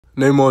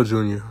Neymar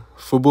Jr.,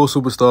 football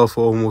superstar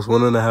for almost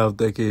 1.5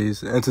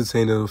 decades,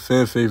 entertainer,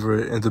 fan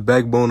favorite, and the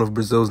backbone of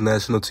Brazil's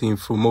national team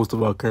for most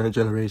of our current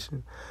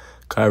generation.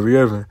 Kyrie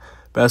Irving,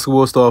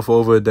 basketball star for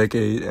over a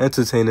decade,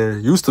 entertainer,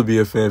 used to be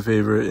a fan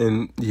favorite,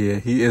 and yeah,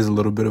 he is a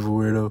little bit of a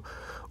weirdo.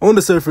 On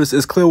the surface,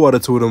 it's clear why the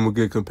two of them were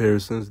good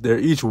comparisons. They're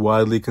each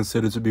widely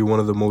considered to be one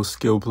of the most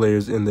skilled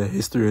players in the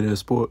history of their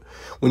sport.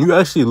 When you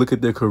actually look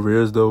at their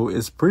careers, though,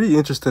 it's pretty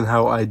interesting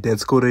how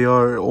identical they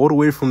are all the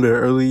way from their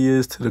early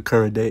years to the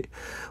current day.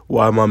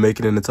 Why am I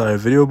making an entire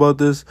video about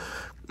this?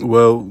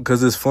 Well,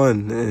 because it's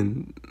fun,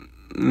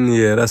 and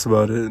yeah, that's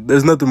about it.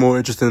 There's nothing more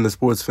interesting to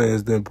sports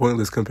fans than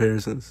pointless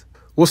comparisons.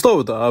 We'll start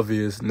with the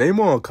obvious.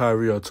 Neymar and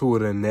Kyrie are two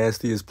of the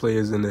nastiest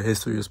players in the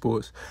history of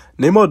sports.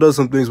 Neymar does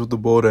some things with the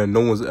ball that no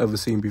one's ever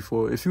seen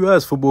before. If you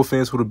ask football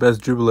fans who the best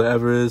dribbler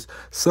ever is,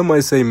 some might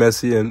say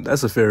Messi, and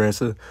that's a fair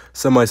answer.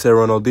 Some might say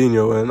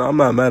Ronaldinho, and I'm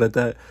not mad at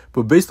that.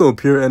 But based on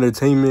pure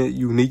entertainment,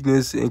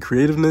 uniqueness, and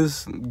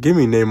creativeness, give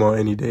me Neymar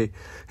any day.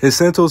 His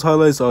Santos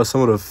highlights are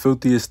some of the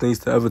filthiest things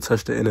to ever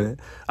touch the internet.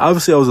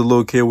 Obviously, I was a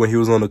little kid when he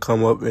was on the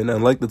come up, and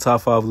unlike the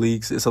top 5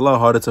 leagues, it's a lot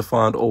harder to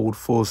find old,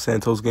 full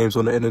Santos games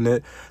on the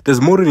internet.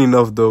 There's more than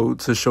enough, though,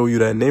 to show you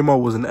that Neymar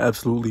was an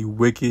absolutely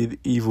wicked,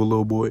 evil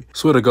little boy.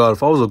 Swear to God,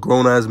 if I was a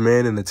grown-ass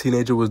man and a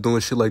teenager was doing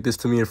shit like this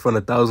to me in front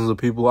of thousands of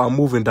people, I'm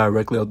moving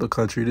directly out the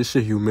country. This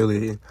shit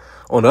humiliating.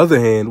 On the other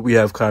hand, we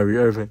have Kyrie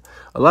Irving.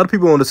 A lot of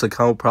people on this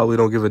account probably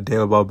don't give a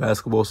damn about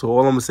basketball, so all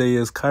I'm going to say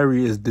is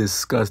Kyrie is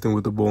disgusting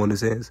with the ball in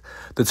his hands.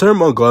 The term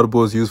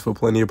unguardable is used for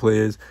plenty of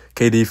players.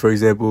 KD, for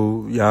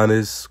example,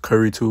 Giannis,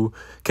 Curry too.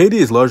 KD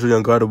is largely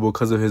unguardable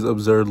because of his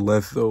absurd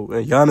length, though,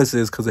 and Giannis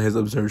is because of his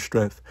absurd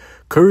strength.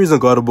 Curry is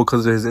unguardable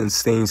because of his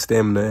insane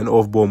stamina and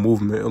off-ball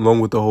movement,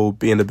 along with the whole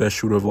being the best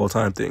shooter of all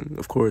time thing,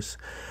 of course.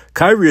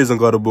 Kyrie is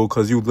unguardable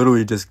because you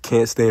literally just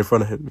can't stay in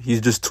front of him.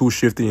 He's just too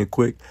shifty and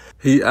quick.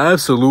 He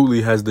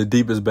absolutely has the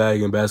deepest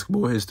bag in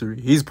basketball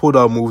history. He's pulled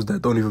out moves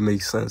that don't even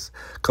make sense.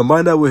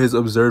 Combine that with his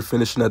absurd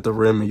finishing at the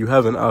rim and you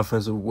have an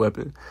offensive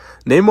weapon.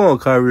 Neymar and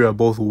Kyrie are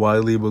both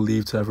widely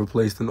believed to have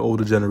replaced an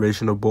older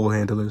generation of ball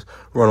handlers,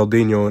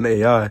 Ronaldinho and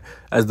AI,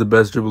 as the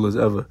best dribblers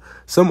ever.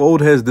 Some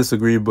old heads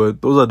disagree,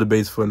 but those are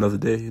debates for another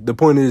day. The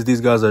point is,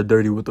 these guys are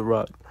dirty with the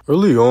rock.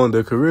 Early on,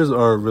 their careers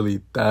aren't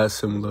really that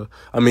similar.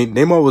 I mean,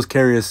 Neymar was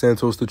carrying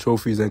Santos to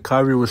trophies and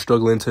Kyrie was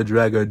struggling to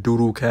drag a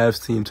doodle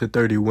Cavs team to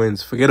 30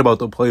 wins. Forget about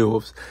the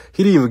playoffs.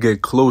 He didn't even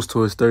get close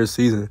to his third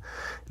season.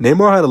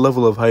 Neymar had a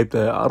level of hype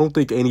that I don't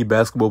think any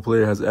basketball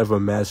player has ever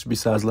matched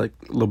besides like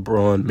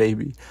LeBron,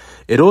 maybe.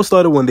 It all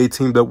started when they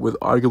teamed up with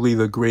arguably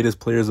the greatest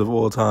players of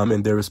all time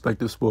in their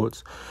respective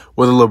sports.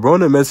 Whether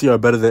LeBron and Messi are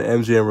better than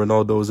MJ and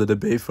Ronaldo is a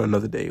debate for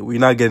another day. We're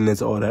not getting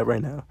into all that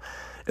right now.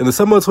 In the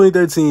summer of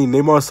 2013,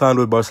 Neymar signed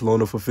with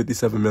Barcelona for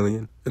 $57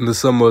 million. In the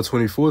summer of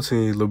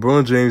 2014,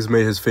 LeBron James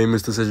made his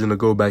famous decision to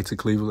go back to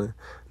Cleveland.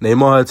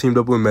 Neymar had teamed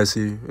up with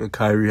Messi, and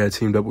Kyrie had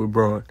teamed up with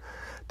Bron.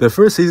 Their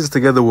first seasons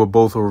together were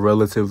both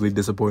relatively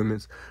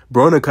disappointments.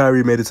 Bron and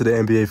Kyrie made it to the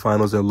NBA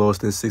Finals and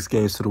lost in 6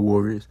 games to the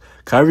Warriors.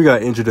 Kyrie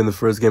got injured in the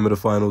first game of the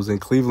Finals,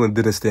 and Cleveland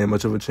didn't stand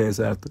much of a chance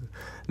after.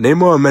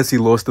 Neymar and Messi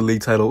lost the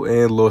league title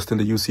and lost in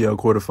the UCL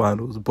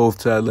quarterfinals, both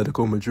to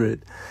Atletico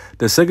Madrid.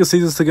 Their second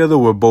seasons together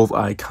were both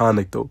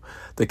iconic, though.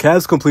 The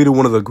Cavs completed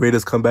one of the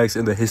greatest comebacks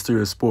in the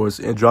history of sports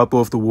and dropped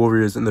off the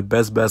Warriors in the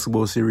best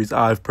basketball series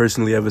I've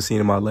personally ever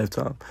seen in my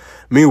lifetime.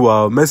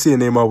 Meanwhile, Messi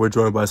and Neymar were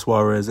joined by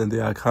Suarez, and the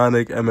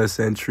iconic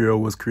MSN trio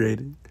was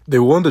created. They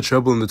won the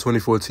treble in the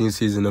 2014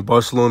 season, and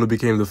Barcelona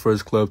became the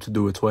first club to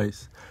do it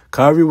twice.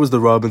 Kyrie was the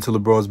Robin to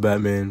LeBron's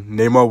Batman.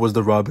 Neymar was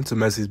the Robin to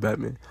Messi's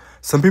Batman.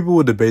 Some people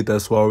would debate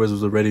that Suarez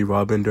was already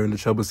Robin during the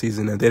treble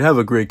season, and they'd have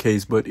a great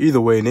case, but either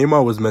way,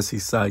 Neymar was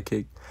Messi's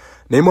sidekick.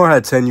 Neymar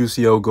had 10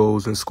 UCL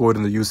goals and scored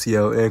in the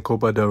UCL and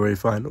Copa del Rey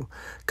final.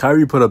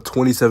 Kyrie put up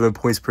 27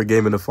 points per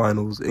game in the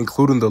finals,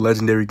 including the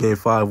legendary Game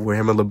 5 where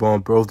him and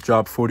LeBron both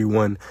dropped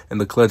 41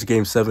 and the clutch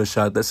Game 7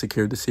 shot that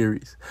secured the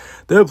series.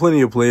 There are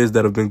plenty of players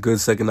that have been good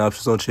second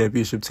options on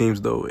championship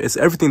teams, though. It's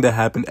everything that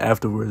happened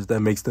afterwards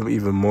that makes them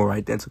even more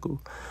identical.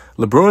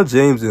 LeBron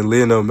James and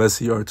Lionel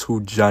Messi are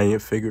two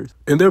giant figures.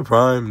 In their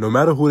prime, no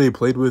matter who they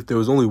played with, there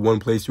was only one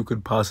place you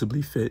could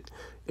possibly fit: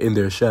 in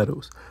their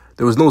shadows.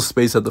 There was no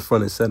space at the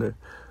front and center.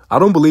 I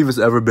don't believe it's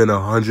ever been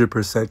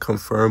 100%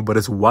 confirmed, but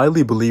it's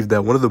widely believed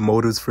that one of the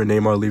motives for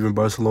Neymar leaving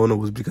Barcelona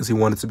was because he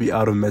wanted to be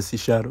out of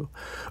Messi's shadow.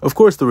 Of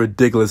course, the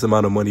ridiculous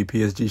amount of money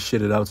PSG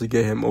shitted out to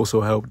get him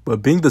also helped,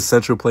 but being the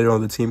central player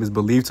on the team is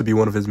believed to be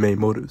one of his main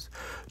motives.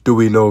 Do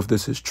we know if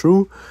this is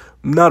true?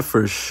 Not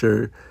for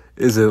sure.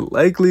 Is it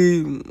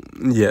likely?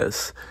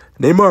 Yes.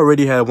 Neymar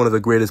already had one of the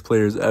greatest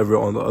players ever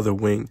on the other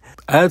wing.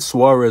 Add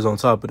Suarez on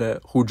top of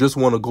that, who just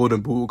won a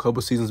Golden Boot a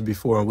couple seasons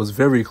before and was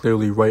very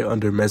clearly right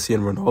under Messi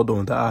and Ronaldo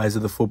in the eyes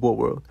of the football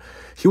world.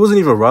 He wasn't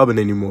even Robin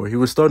anymore. He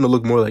was starting to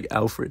look more like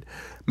Alfred.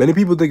 Many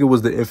people think it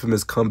was the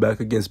infamous comeback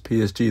against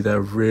PSG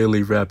that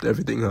really wrapped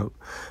everything up.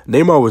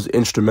 Neymar was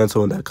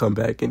instrumental in that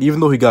comeback, and even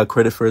though he got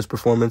credit for his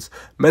performance,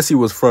 Messi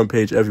was front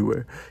page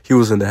everywhere. He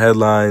was in the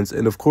headlines,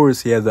 and of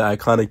course, he had the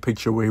iconic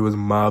picture where he was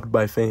mobbed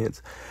by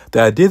fans.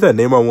 The idea that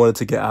Neymar wanted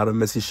to get out of of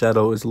Messi's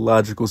shadow is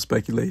logical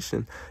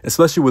speculation,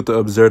 especially with the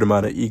absurd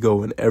amount of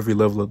ego in every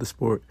level of the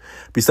sport.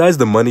 Besides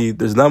the money,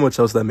 there's not much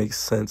else that makes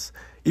sense.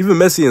 Even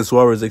Messi and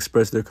Suarez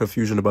expressed their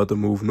confusion about the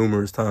move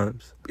numerous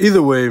times.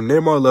 Either way,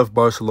 Neymar left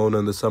Barcelona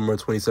in the summer of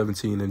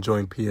 2017 and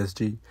joined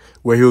PSG,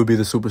 where he would be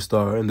the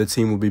superstar and the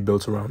team would be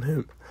built around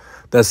him.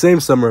 That same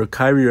summer,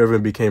 Kyrie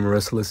Irving became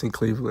restless in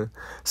Cleveland.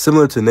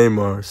 Similar to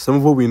Neymar, some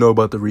of what we know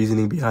about the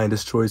reasoning behind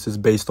his choice is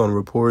based on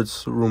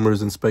reports,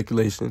 rumors, and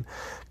speculation.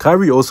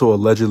 Kyrie also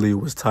allegedly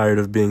was tired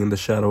of being in the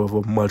shadow of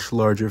a much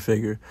larger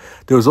figure.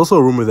 There was also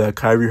a rumor that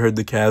Kyrie heard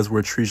the Cavs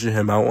were treating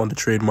him out on the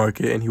trade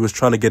market and he was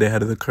trying to get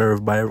ahead of the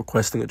curve by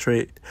requesting a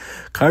trade.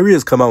 Kyrie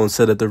has come out and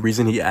said that the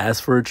reason he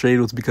asked for a trade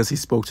was because he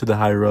spoke to the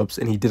higher-ups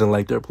and he didn't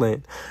like their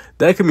plan.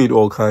 That could mean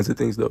all kinds of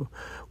things though.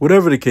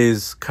 Whatever the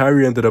case,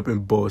 Kyrie ended up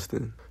in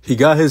Boston. He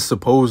got his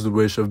supposed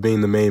wish of being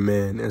the main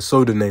man, and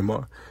so did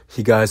Neymar.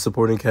 He got his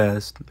supporting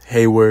cast: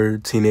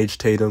 Hayward, Teenage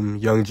Tatum,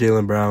 young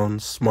Jaylen Brown,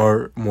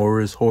 Smart,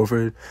 Morris,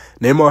 Horford.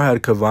 Neymar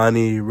had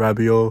Cavani,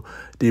 Rabiot,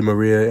 Di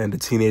Maria, and the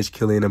teenage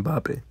Kylian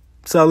Mbappe.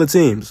 Solid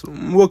teams.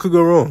 What could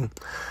go wrong?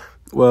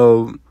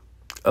 Well,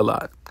 a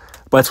lot.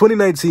 By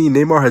 2019,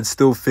 Neymar had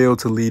still failed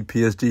to lead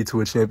PSG to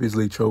a Champions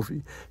League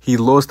trophy. He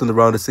lost in the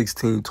round of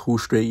 16 2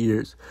 straight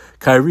years.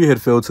 Kyrie had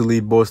failed to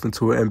lead Boston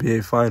to an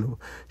NBA final.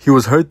 He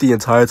was hurt the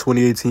entire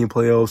 2018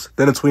 playoffs.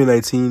 Then in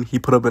 2019, he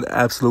put up an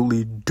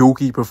absolutely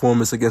dookie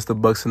performance against the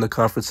Bucks in the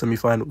conference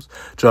semifinals,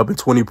 dropping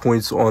 20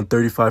 points on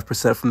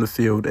 35% from the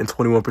field and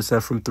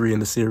 21% from three in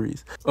the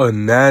series. A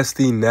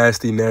nasty,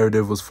 nasty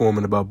narrative was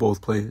forming about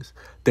both players.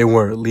 They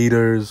weren't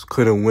leaders,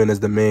 couldn't win as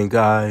the main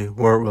guy,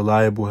 weren't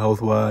reliable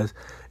health-wise.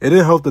 It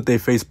didn't help that they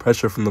faced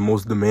pressure from the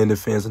most demanding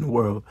fans in the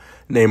world,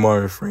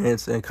 Neymar in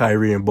France and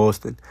Kyrie in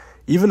Boston.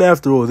 Even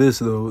after all this,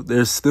 though,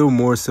 there's still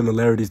more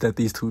similarities that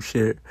these two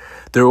share.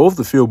 Their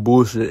off-the-field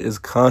bullshit is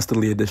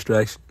constantly a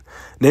distraction.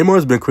 Neymar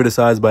has been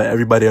criticized by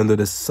everybody under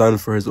the sun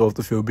for his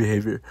off-the-field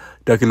behavior,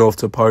 ducking off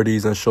to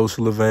parties and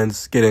social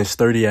events, getting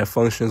sturdy at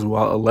functions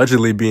while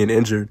allegedly being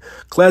injured.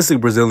 Classic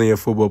Brazilian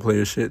football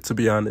player shit, to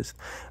be honest.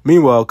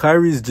 Meanwhile,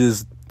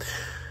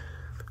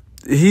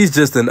 He's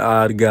just an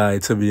odd guy,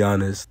 to be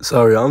honest.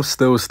 Sorry, I'm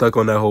still stuck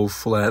on that whole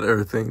flat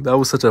earth thing. That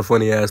was such a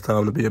funny-ass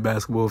time to be a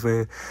basketball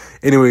fan.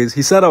 Anyways,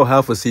 he sat out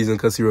half a season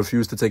because he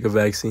refused to take a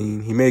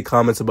vaccine. He made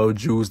comments about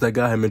Jews that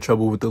got him in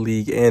trouble with the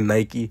league and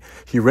Nike.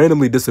 He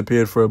randomly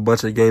disappeared for a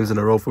bunch of games in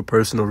a row for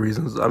personal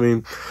reasons. I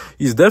mean,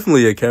 he's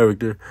definitely a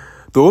character.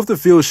 The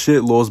off-the-field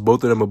shit lost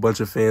both of them a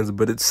bunch of fans,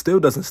 but it still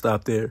doesn't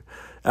stop there.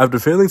 After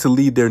failing to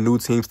lead their new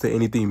teams to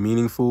anything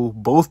meaningful,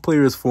 both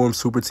players formed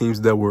super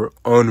teams that were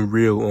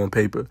unreal on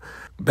paper.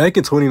 Back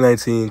in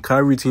 2019,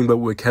 Kyrie teamed up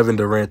with Kevin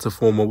Durant to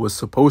form what was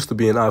supposed to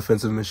be an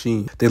offensive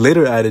machine. They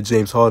later added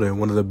James Harden,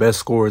 one of the best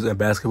scorers in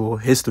basketball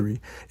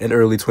history, in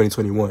early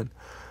 2021.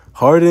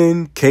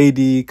 Harden,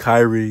 KD,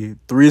 Kyrie,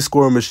 three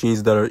scoring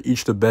machines that are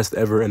each the best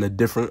ever in a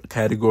different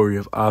category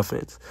of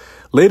offense.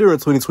 Later in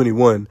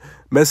 2021,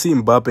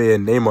 Messi, Mbappe,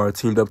 and Neymar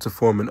teamed up to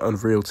form an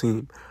unreal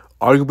team.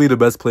 Arguably the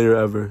best player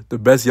ever, the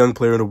best young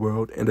player in the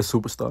world, and a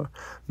superstar.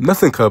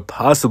 Nothing could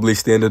possibly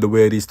stand in the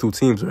way of these two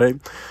teams, right?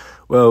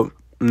 Well,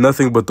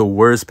 nothing but the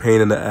worst pain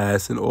in the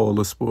ass in all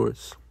the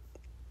sports.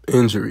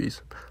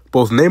 Injuries.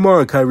 Both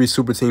Neymar and Kyrie's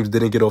super teams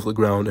didn't get off the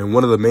ground, and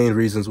one of the main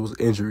reasons was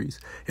injuries.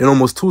 In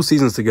almost 2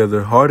 seasons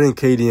together, Harden,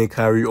 KD, and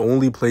Kyrie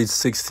only played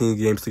 16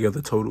 games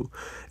together total.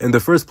 In the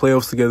first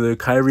playoffs together,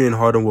 Kyrie and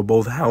Harden were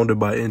both hounded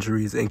by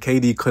injuries, and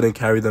KD couldn't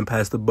carry them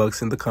past the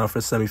Bucks in the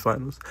conference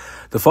semifinals.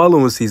 The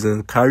following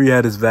season, Kyrie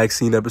had his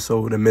vaccine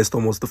episode and missed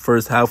almost the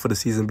first half of the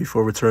season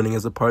before returning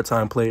as a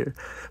part-time player.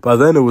 By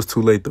then, it was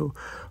too late, though.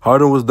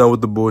 Harden was done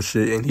with the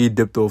bullshit, and he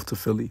dipped off to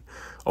Philly.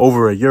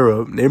 Over in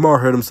Europe, Neymar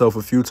hurt himself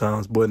a few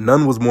times, but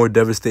none was more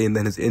devastating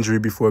than his injury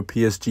before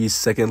PSG's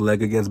second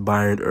leg against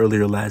Bayern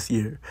earlier last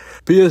year.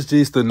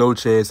 PSG stood no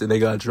chance and they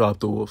got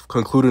dropped off,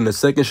 concluding the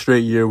second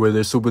straight year where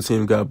their super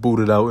team got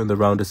booted out in the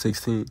round of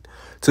 16.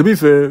 To be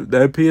fair,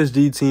 that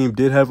PSG team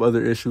did have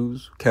other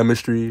issues: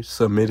 chemistry,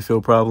 some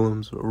midfield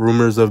problems,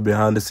 rumors of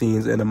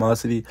behind-the-scenes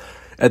animosity.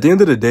 At the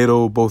end of the day,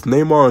 though, both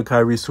Neymar and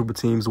Kyrie's super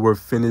teams were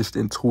finished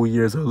in 2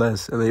 years or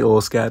less, and they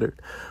all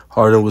scattered.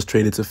 Harden was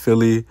traded to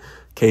Philly,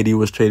 KD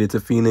was traded to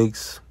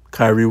Phoenix,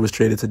 Kyrie was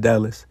traded to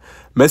Dallas.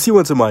 Messi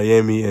went to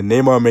Miami, and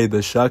Neymar made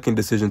the shocking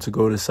decision to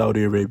go to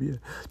Saudi Arabia.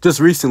 Just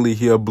recently,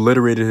 he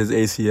obliterated his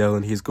ACL,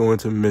 and he's going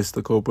to miss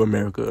the Copa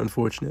America,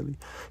 unfortunately.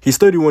 He's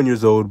 31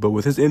 years old, but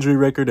with his injury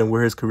record and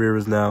where his career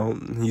is now,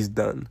 he's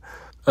done.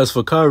 As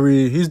for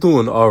Kyrie, he's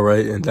doing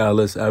alright in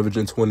Dallas,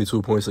 averaging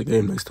 22 points a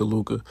game next to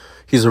Luka.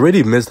 He's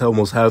already missed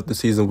almost half the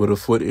season with a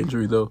foot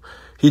injury, though.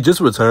 He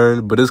just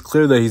returned, but it's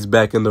clear that he's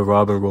back in the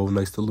Robin role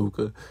next to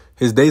Luka.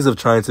 His days of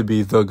trying to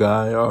be the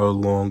guy are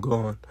long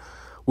gone.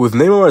 With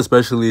Neymar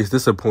especially, it's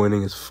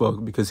disappointing as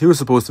fuck because he was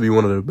supposed to be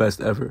one of the best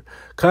ever.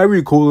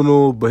 Kyrie cool and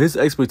all, but his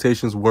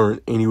expectations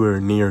weren't anywhere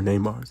near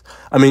Neymar's.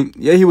 I mean,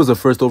 yeah, he was a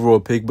first overall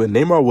pick, but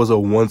Neymar was a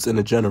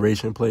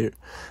once-in-a-generation player.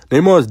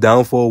 Neymar's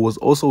downfall was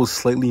also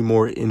slightly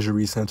more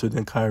injury-centered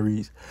than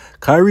Kyrie's.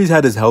 Kyrie's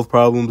had his health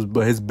problems,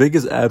 but his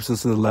biggest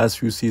absence in the last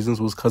few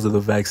seasons was because of the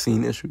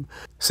vaccine issue.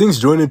 Since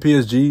joining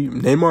PSG,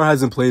 Neymar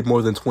hasn't played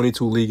more than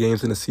 22 league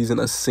games in a season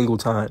a single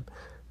time.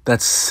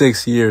 That's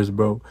 6 years,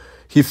 bro.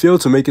 He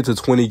failed to make it to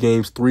 20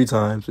 games 3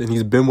 times, and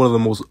he's been one of the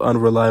most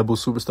unreliable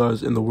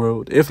superstars in the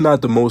world, if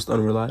not the most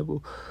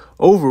unreliable.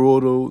 Overall,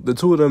 though, the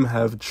two of them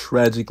have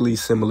tragically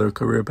similar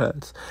career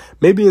paths.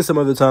 Maybe in some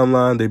other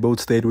timeline, they both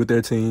stayed with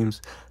their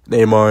teams.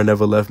 Neymar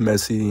never left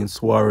Messi and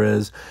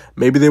Suarez.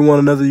 Maybe they won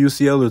another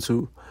UCL or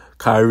two.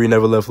 Kyrie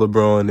never left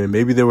LeBron, and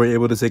maybe they were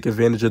able to take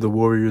advantage of the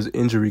Warriors'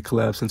 injury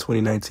collapse in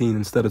 2019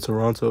 instead of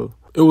Toronto.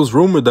 It was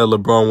rumored that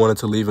LeBron wanted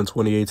to leave in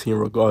 2018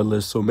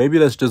 regardless, so maybe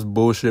that's just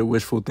bullshit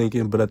wishful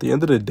thinking, but at the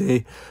end of the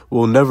day,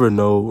 we'll never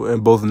know,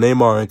 and both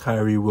Neymar and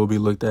Kyrie will be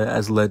looked at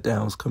as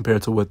letdowns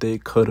compared to what they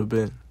could have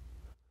been.